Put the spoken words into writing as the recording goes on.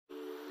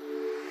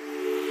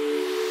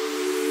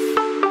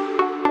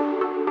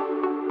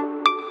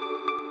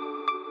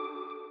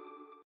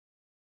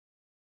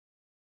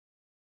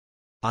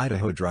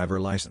Idaho driver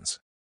license.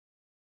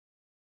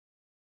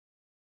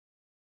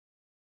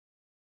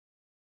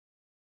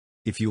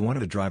 If you want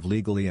to drive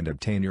legally and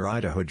obtain your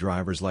Idaho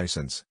driver's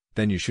license,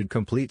 then you should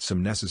complete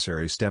some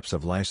necessary steps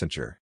of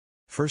licensure.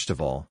 First of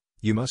all,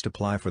 you must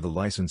apply for the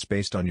license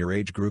based on your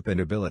age group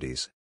and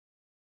abilities.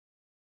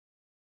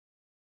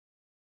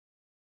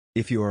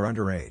 If you are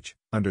underage,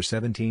 under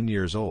 17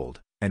 years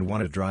old, and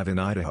want to drive in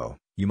Idaho,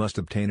 you must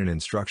obtain an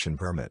instruction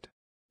permit.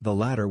 The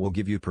latter will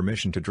give you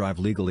permission to drive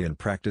legally and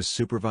practice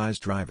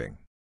supervised driving.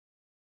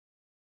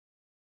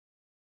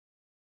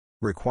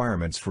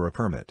 Requirements for a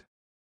permit.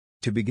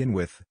 To begin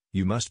with,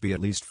 you must be at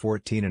least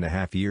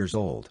 14.5 years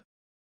old.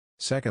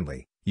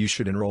 Secondly, you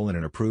should enroll in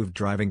an approved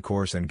driving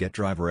course and get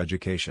driver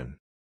education.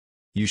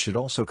 You should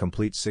also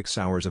complete 6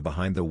 hours of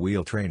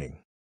behind-the-wheel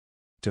training.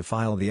 To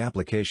file the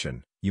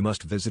application, you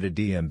must visit a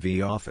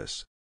DMV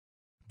office.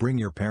 Bring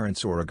your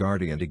parents or a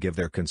guardian to give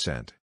their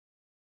consent.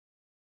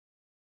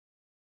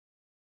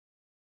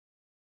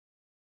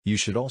 You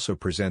should also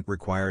present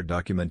required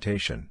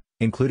documentation,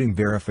 including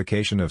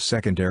verification of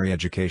secondary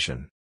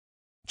education.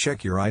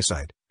 Check your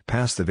eyesight,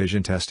 pass the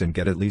vision test and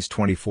get at least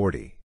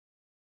 20/40.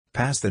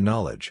 Pass the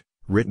knowledge,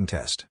 written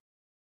test.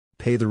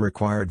 Pay the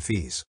required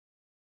fees.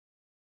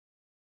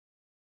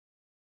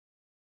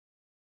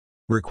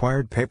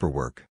 Required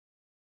paperwork.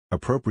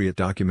 Appropriate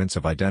documents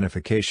of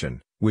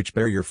identification, which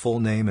bear your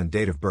full name and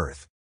date of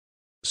birth.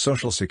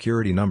 Social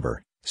Security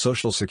number,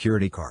 Social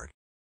Security card.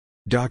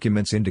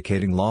 Documents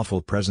indicating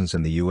lawful presence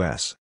in the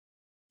U.S.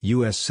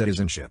 U.S.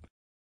 citizenship.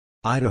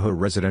 Idaho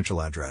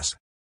residential address.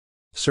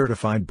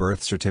 Certified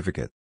birth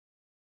certificate.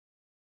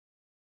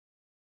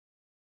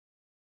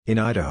 In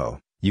Idaho,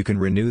 you can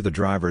renew the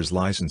driver's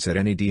license at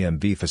any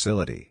DMV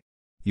facility.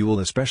 You will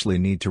especially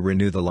need to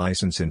renew the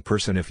license in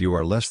person if you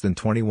are less than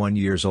 21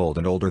 years old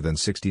and older than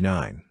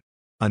 69.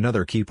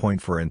 Another key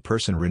point for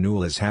in-person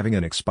renewal is having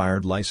an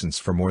expired license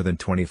for more than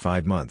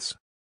 25 months.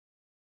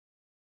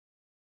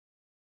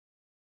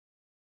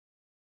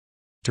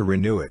 To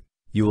renew it,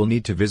 you will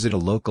need to visit a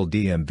local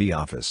DMV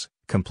office,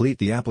 complete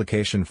the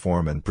application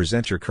form and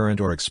present your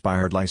current or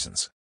expired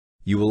license.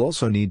 You will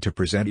also need to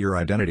present your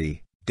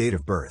identity, date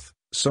of birth,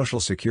 Social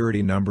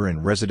Security number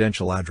and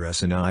residential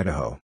address in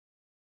Idaho.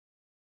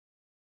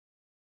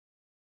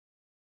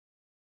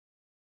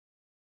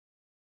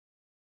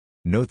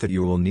 Note that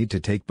you will need to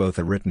take both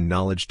a written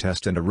knowledge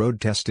test and a road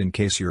test in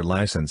case your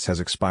license has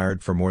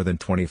expired for more than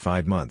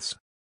 25 months.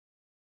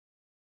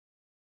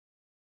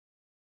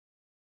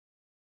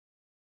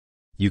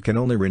 You can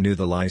only renew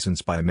the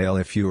license by mail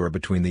if you are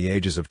between the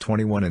ages of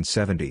 21 and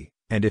 70,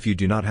 and if you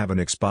do not have an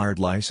expired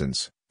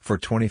license, for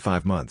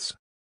 25 months.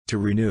 To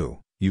renew,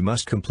 you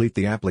must complete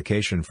the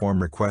application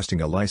form requesting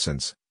a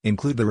license,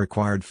 include the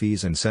required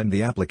fees and send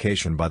the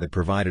application by the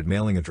provided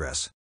mailing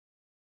address.